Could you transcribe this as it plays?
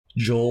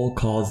Joel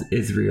calls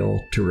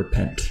Israel to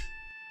repent.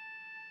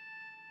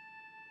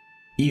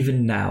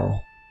 Even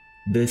now,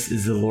 this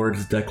is the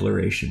Lord's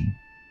declaration.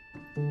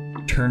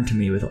 Turn to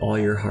me with all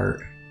your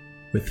heart,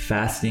 with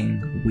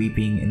fasting,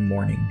 weeping, and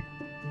mourning.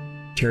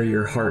 Tear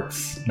your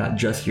hearts, not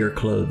just your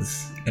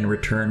clothes, and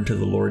return to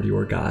the Lord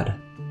your God.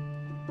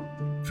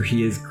 For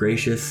he is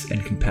gracious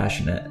and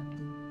compassionate,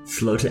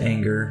 slow to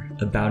anger,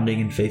 abounding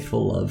in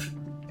faithful love,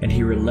 and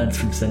he relents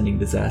from sending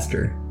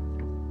disaster.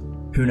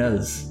 Who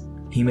knows?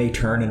 He may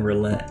turn and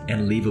relent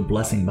and leave a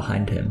blessing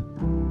behind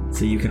him,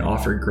 so you can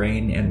offer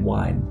grain and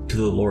wine to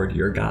the Lord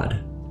your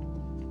God.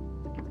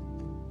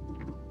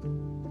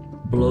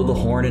 Blow the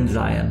horn in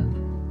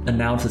Zion,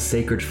 announce a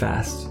sacred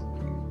fast,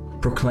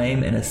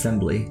 proclaim an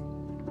assembly,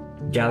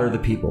 gather the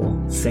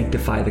people,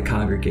 sanctify the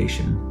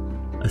congregation,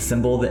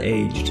 assemble the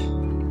aged,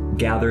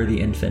 gather the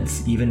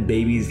infants, even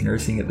babies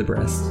nursing at the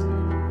breast.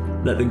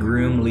 Let the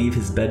groom leave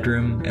his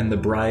bedroom and the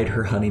bride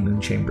her honeymoon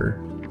chamber.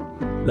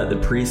 Let the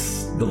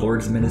priests, the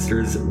Lord's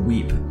ministers,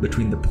 weep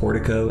between the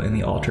portico and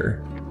the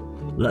altar.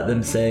 Let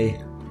them say,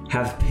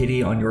 "Have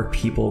pity on your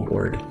people,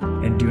 Lord,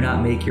 and do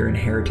not make your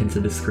inheritance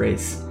a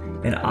disgrace,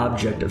 an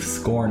object of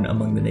scorn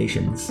among the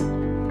nations.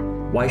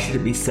 Why should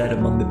it be said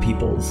among the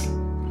peoples,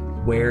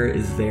 'Where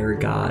is their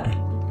God?'"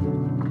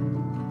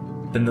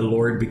 Then the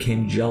Lord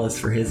became jealous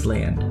for his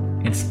land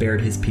and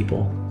spared his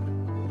people.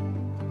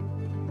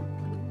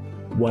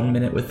 1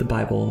 Minute with the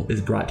Bible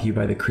is brought to you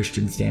by the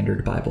Christian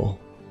Standard Bible.